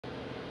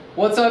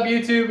What's up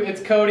YouTube?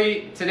 It's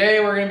Cody. Today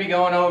we're going to be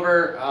going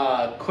over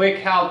a quick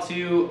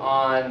how-to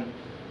on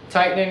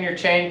tightening your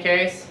chain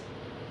case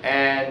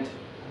and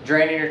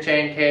draining your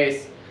chain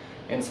case,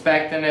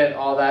 inspecting it,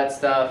 all that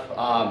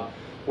stuff.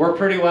 We're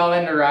pretty well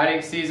into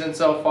riding season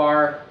so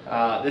far.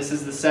 This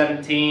is the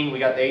 17, we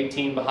got the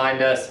 18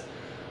 behind us.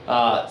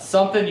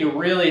 Something you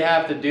really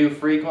have to do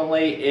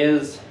frequently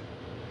is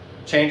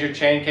change your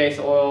chain case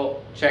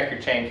oil, check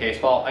your chain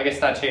case. Well, I guess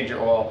not change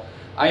your oil.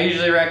 I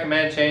usually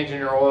recommend changing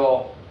your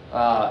oil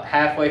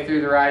halfway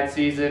through the ride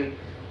season,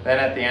 then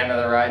at the end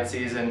of the ride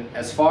season.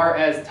 As far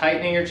as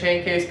tightening your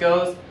chain case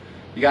goes,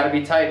 you got to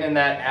be tightening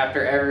that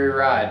after every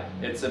ride.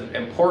 It's an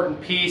important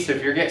piece.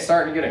 If you're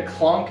starting to get a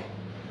clunk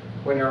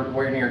when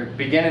you're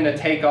beginning to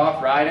take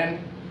off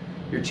riding,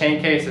 your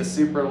chain case is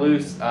super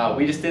loose.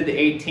 We just did the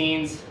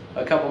 18s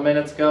a couple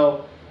minutes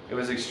ago. It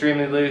was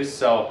extremely loose,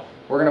 so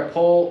we're gonna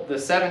pull the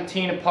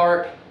 17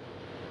 apart.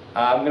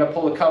 I'm gonna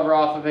pull the cover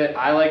off of it.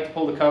 I like to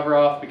pull the cover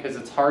off because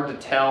it's hard to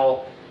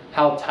tell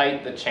how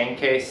tight the chain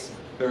case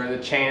or the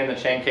chain in the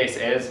chain case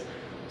is.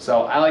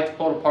 So I like to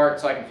pull it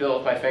apart so I can feel it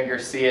with my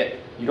fingers, see it.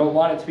 You don't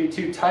want it to be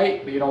too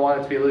tight, but you don't want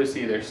it to be loose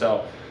either.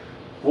 So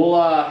we'll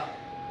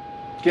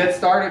get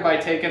started by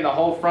taking the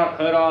whole front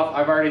hood off.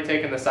 I've already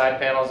taken the side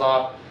panels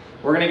off.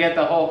 We're gonna get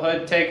the whole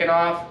hood taken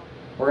off.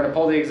 We're gonna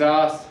pull the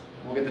exhaust.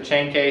 We'll get the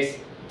chain case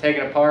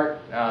taken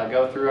apart,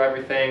 go through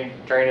everything,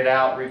 drain it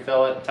out,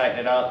 refill it, tighten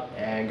it up,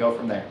 and go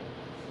from there.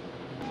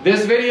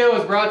 This video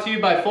is brought to you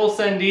by Full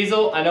Send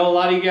Diesel. I know a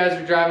lot of you guys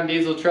are driving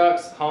diesel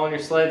trucks, hauling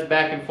your sleds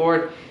back and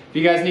forth. If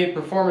you guys need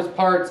performance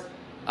parts,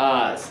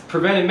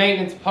 preventive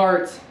maintenance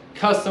parts,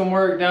 custom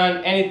work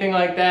done, anything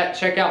like that,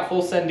 check out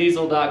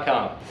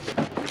fullsenddiesel.com.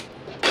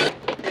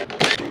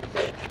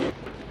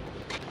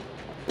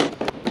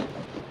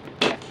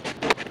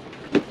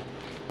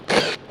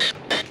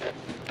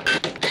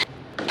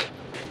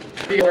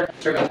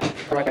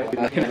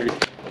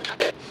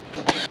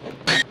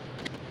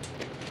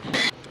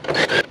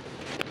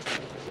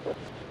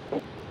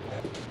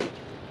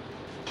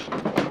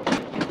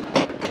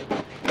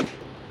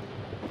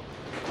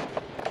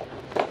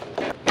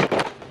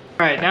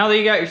 Alright, now that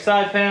you got your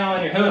side panel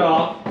and your hood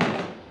off,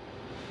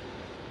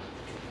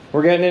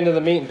 we're getting into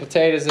the meat and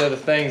potatoes of the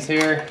things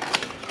here.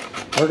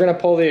 We're going to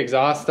pull the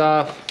exhaust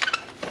off.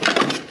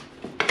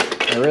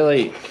 I'm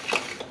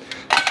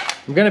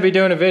going to be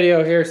doing a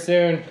video here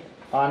soon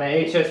on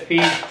an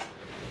HSP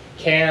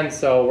can,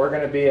 so we're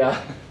going to be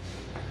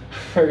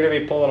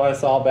pulling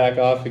this all back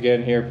off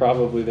again here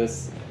probably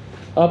this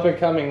up and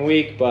coming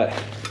week, but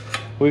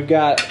we've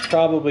got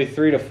probably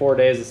 3 to 4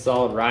 days of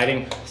solid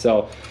riding.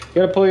 So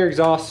you got to pull your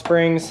exhaust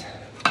springs.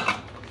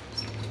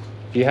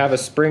 If you have a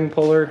spring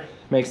puller,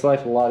 it makes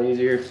life a lot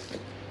easier.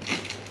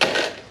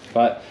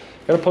 But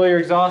you got to pull your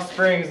exhaust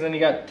springs, and then you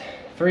got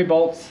 3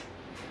 bolts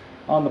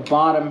on the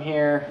bottom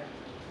here.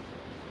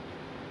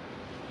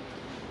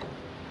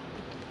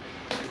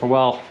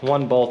 Well,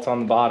 1 bolt on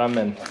the bottom,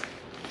 and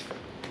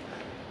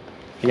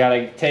you got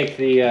to take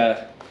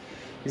the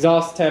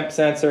exhaust temp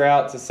sensor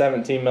out. It's a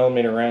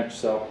 17mm wrench,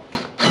 so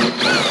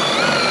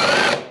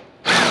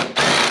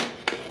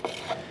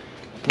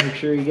make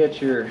sure you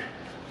get your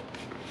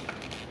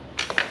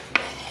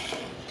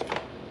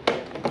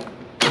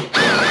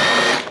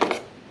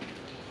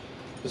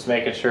just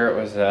making sure it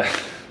was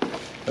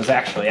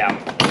actually out.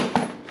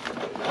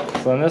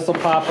 So then this will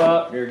pop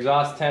up. Your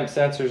exhaust temp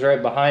sensor is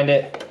right behind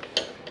it.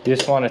 You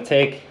just want to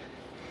take,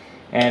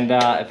 and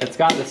if it's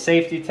got the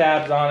safety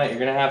tabs on it, you're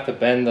gonna have to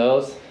bend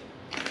those.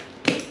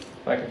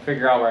 If I can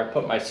figure out where I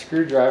put my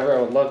screwdriver,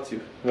 I would love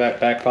to. That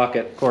back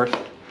pocket, of course.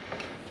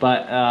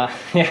 But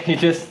yeah, you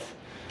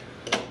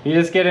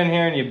just get in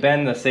here and you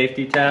bend the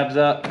safety tabs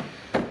up.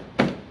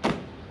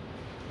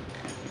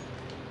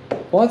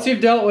 Once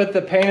you've dealt with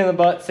the pain in the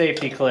butt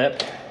safety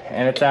clip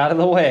and it's out of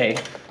the way,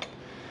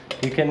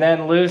 you can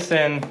then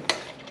loosen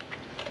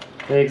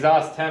the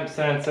exhaust temp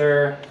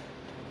sensor.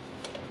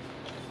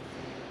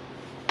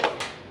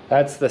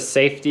 That's the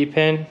safety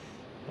pin,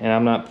 and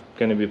I'm not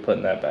going to be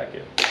putting that back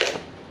in.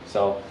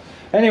 So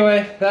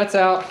anyway, that's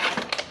out.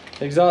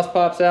 The exhaust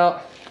pops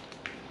out.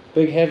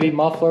 Big heavy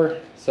muffler,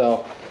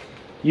 so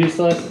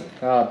useless.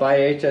 Buy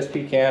a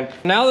HSP can.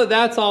 Now that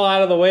that's all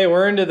out of the way,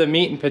 we're into the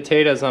meat and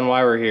potatoes on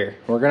why we're here.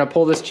 We're going to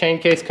pull this chain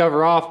case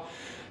cover off,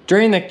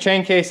 drain the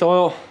chain case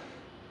oil,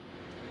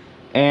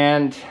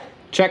 and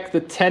check the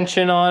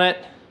tension on it.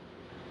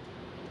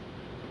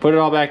 Put it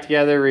all back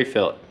together,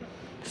 refill it.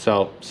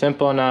 So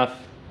simple enough.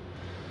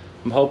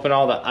 I'm hoping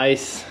all the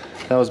ice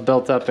that was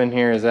built up in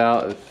here is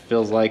out. It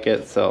feels like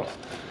it, so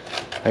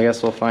I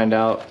guess we'll find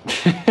out.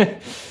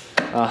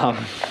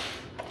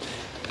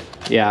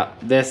 Yeah,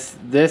 this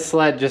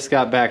sled just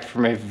got back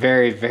from a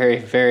very, very,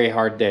 very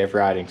hard day of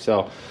riding.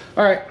 So,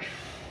 all right,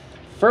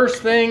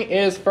 first thing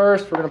is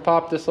first, we're gonna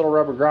pop this little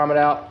rubber grommet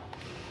out.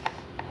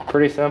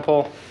 Pretty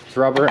simple, it's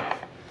rubber,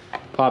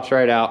 pops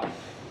right out.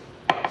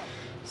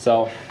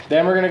 So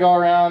then we're gonna go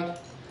around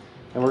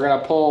and we're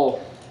gonna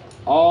pull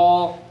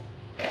all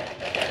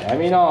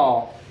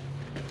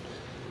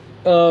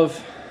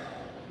of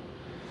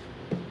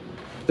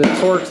the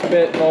Torx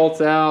bit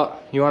bolts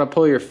out. You want to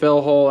pull your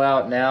fill hole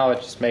out now.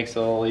 It just makes it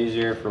a little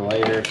easier for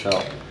later.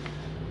 So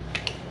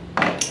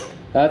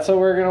that's what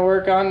we're gonna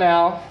work on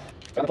now.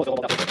 Don't lose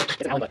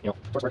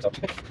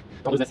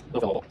this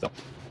little fill hole. So.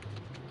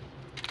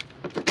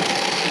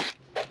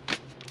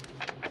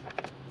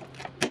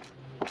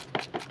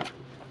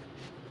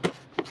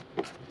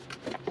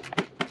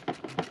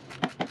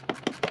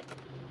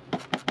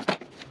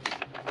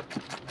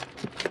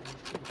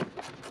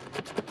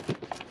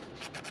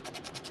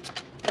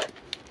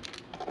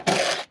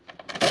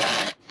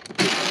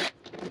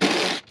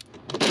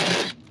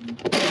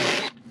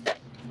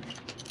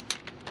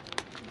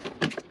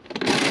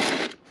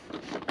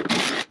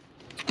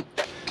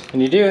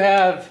 And you do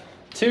have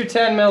two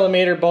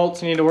 10mm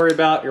bolts you need to worry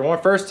about. Your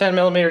first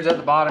 10mm at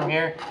the bottom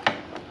here,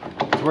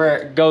 where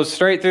it goes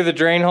straight through the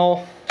drain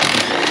hole.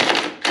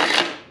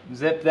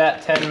 Zip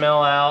that 10mm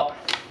out.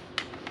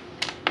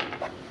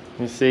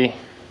 You see.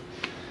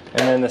 And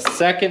then the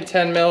second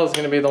 10mm is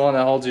going to be the one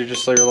that holds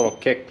just your little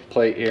kick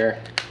plate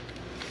here.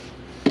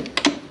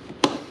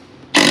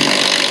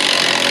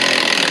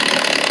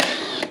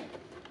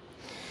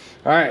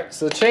 Alright,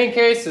 so the chain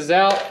case is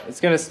out.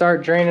 It's going to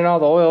start draining all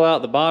the oil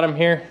out the bottom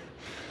here.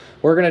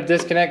 We're going to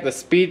disconnect the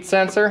speed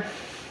sensor.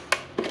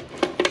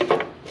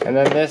 And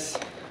then this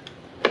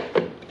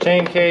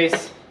chain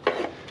case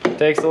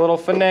takes a little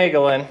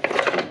finagling.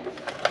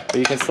 But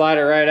you can slide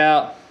it right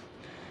out.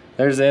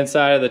 There's the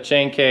inside of the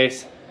chain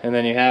case. And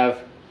then you have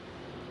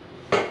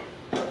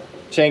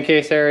chain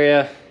case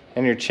area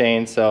and your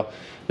chain. So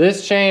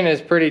this chain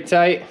is pretty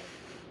tight.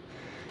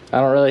 I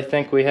don't really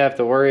think we have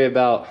to worry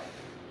about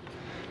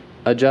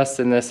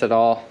adjusting this at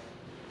all,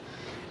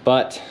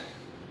 but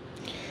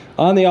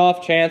on the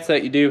off chance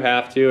that you do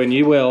have to, and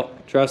you will,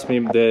 trust me,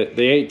 the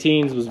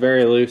 18s was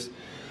very loose.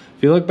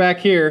 If you look back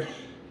here,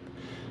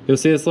 you'll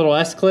see this little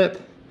S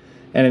clip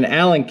and an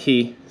Allen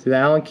key. See the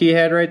Allen key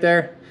head right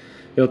there?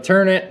 You'll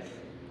turn it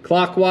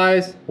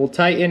clockwise, we'll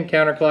tighten,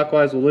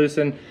 counterclockwise, we'll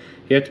loosen.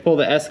 You have to pull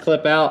the S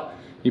clip out.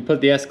 You put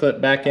the S clip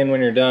back in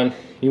when you're done.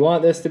 You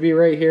want this to be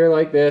right here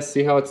like this.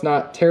 See how it's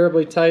not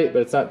terribly tight,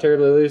 but it's not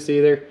terribly loose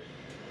either.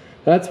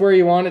 That's where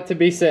you want it to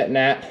be sitting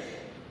at.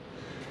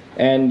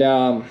 And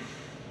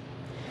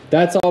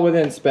that's all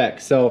within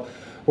spec. So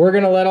we're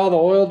gonna let all the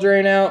oil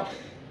drain out,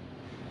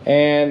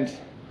 and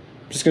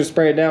I'm just gonna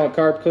spray it down with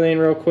carb clean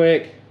real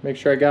quick, make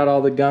sure I got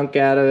all the gunk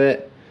out of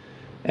it,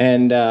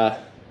 and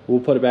we'll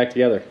put it back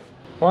together.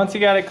 Once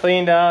you got it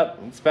cleaned up,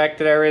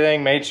 inspected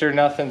everything, made sure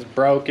nothing's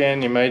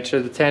broken, you made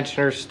sure the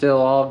tensioner's still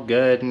all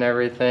good and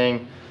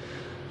everything,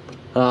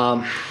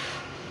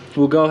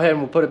 we'll go ahead and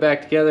we'll put it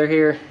back together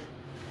here.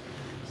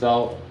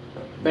 So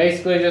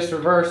basically just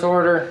reverse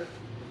order.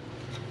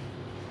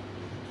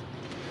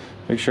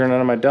 Make sure none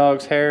of my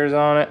dog's hair's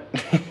on it.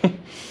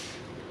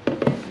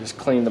 Just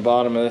clean the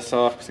bottom of this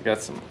off because it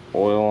got some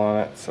oil on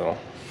it. So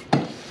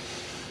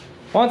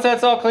once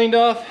that's all cleaned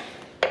off,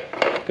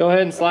 go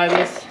ahead and slide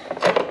this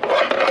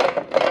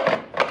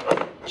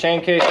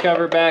chain case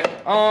cover back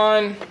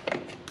on.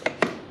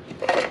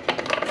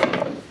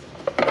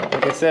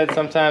 Like I said,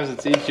 sometimes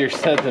it's easier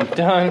said than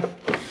done.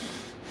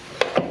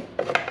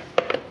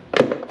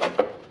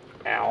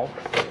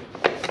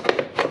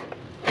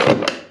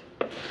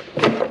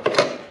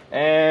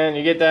 And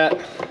you get that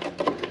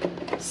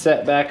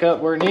set back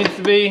up where it needs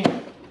to be,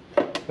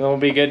 then we'll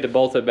be good to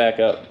bolt it back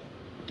up.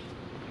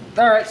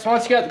 Alright, so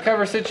once you got the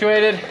cover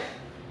situated,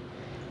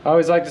 I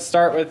always like to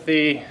start with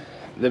the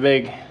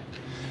big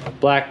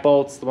black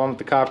bolts, the one with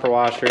the copper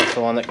washer. It's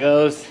the one that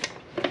goes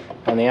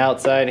on the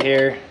outside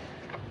here.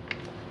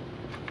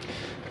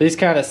 These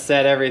kind of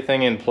set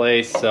everything in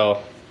place,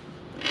 so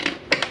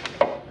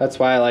that's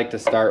why I like to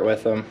start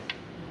with them.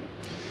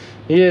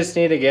 You just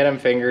need to get them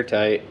finger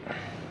tight.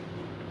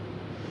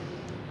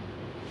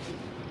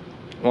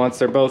 Once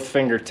they're both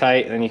finger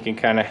tight, then you can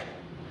kind of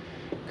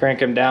crank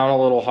them down a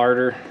little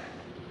harder.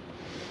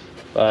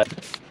 But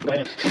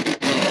alright,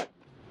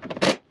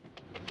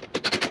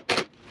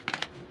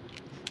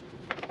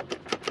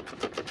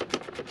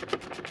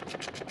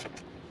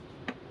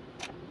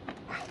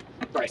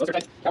 so those are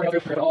tight. Now we're going to go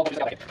through all just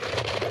got like it.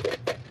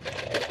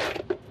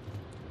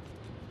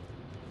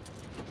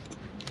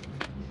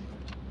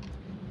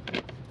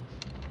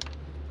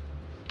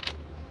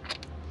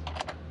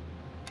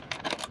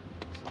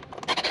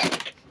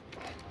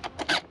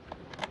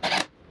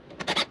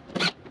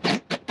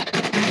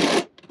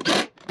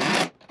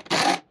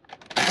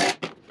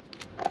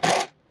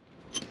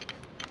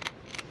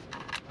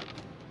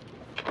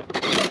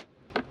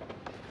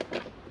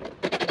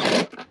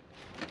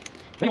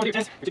 Then you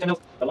want to do your 10 mils,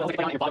 the one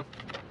on your bottom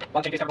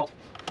chain case cover bolt.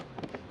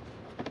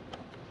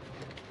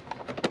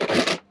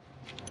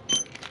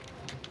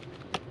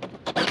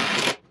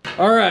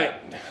 Alright,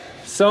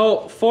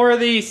 so for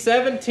the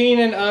 17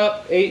 and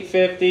up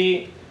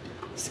 850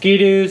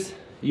 Ski-Doos,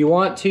 you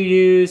want to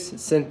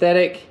use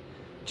synthetic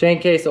chain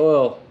case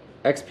oil,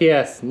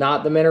 XPS,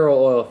 not the mineral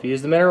oil. If you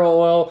use the mineral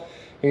oil,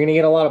 you're going to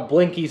get a lot of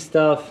blinky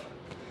stuff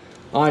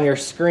on your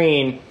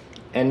screen,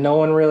 and no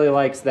one really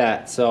likes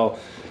that. So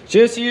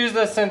just use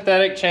the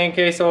synthetic chain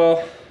case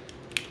oil.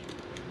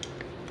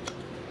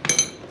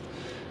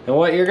 And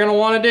what you're gonna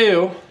wanna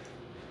do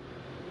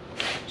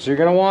is you're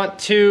gonna want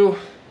to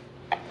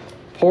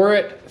pour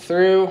it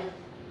through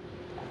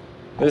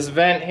this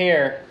vent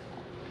here.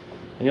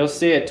 And you'll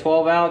see it,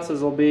 12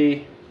 ounces will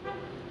be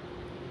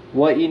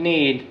what you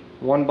need,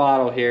 one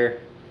bottle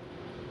here.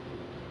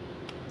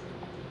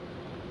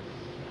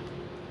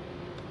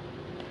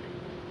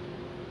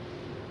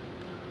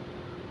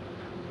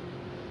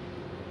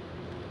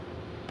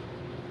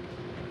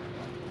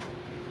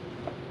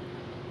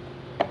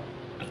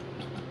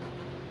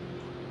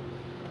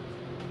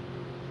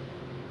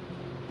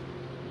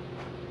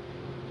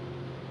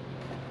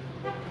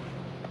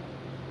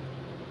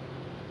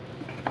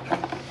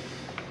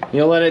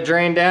 You'll let it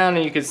drain down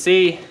and you can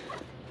see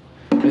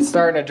it's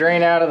starting to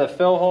drain out of the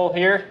fill hole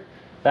here.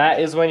 That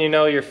is when you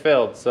know you're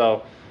filled.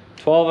 So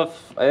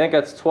 12, I think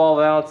that's 12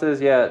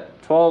 ounces. Yeah,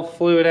 12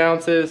 fluid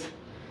ounces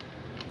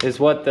is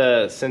what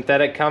the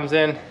synthetic comes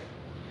in.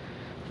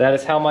 That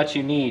is how much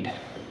you need.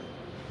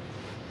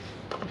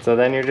 So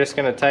then you're just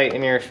gonna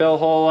tighten your fill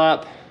hole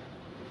up.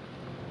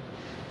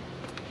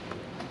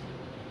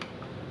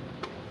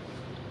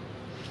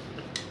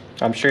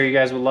 I'm sure you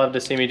guys would love to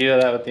see me do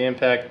that with the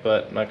impact,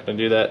 but I'm not gonna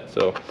do that,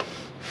 so.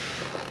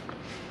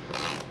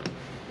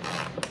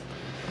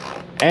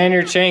 And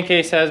your chain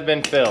case has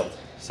been filled.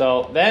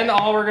 So then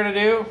all we're gonna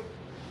do,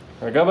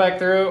 we're gonna go back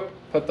through,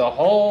 put the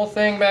whole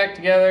thing back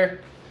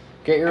together,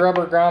 get your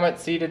rubber grommet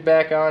seated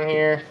back on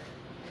here,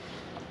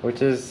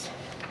 which is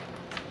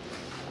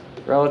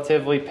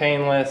relatively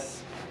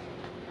painless.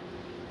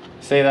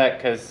 I say that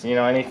because, you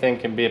know, anything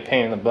can be a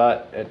pain in the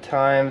butt at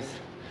times.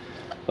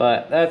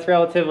 But that's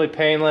relatively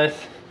painless.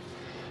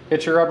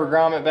 Get your rubber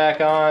grommet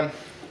back on.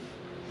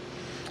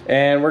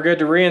 And we're good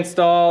to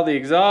reinstall the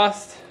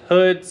exhaust,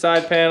 hood,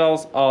 side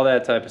panels, all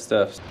that type of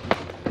stuff.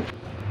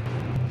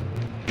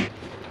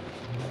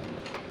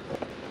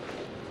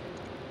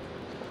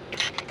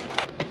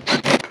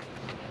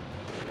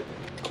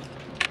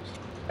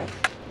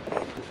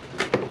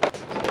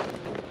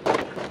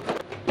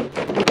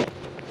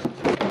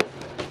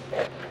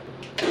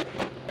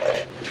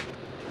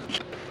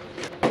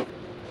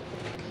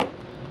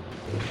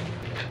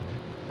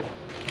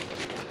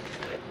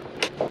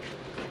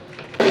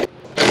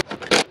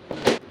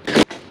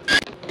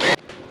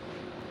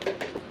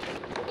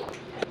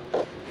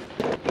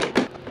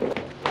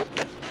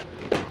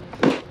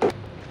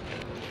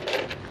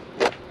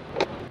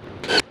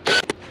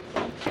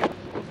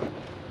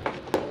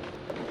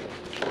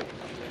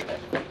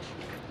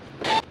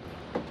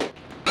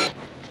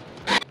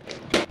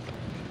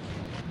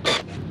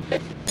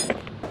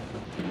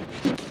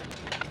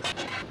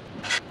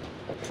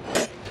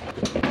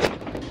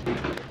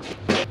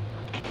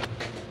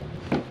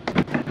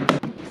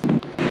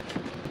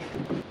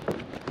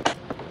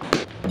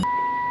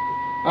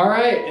 All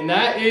right, and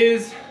that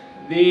is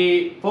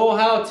the full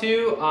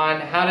how-to on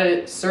how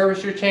to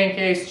service your chain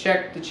case,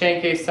 check the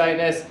chain case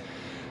tightness,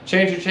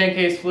 change your chain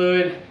case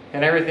fluid,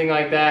 and everything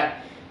like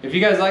that. If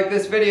you guys like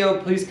this video,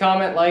 please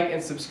comment, like,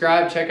 and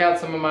subscribe. Check out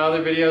some of my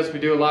other videos. We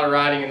do a lot of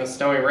riding in the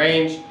snowy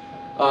range,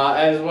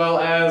 as well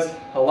as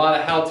a lot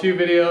of how-to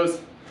videos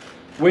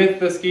with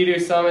the Ski-Doo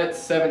Summit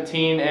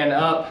 17 and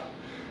up.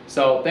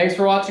 So thanks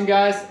for watching,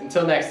 guys.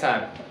 Until next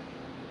time.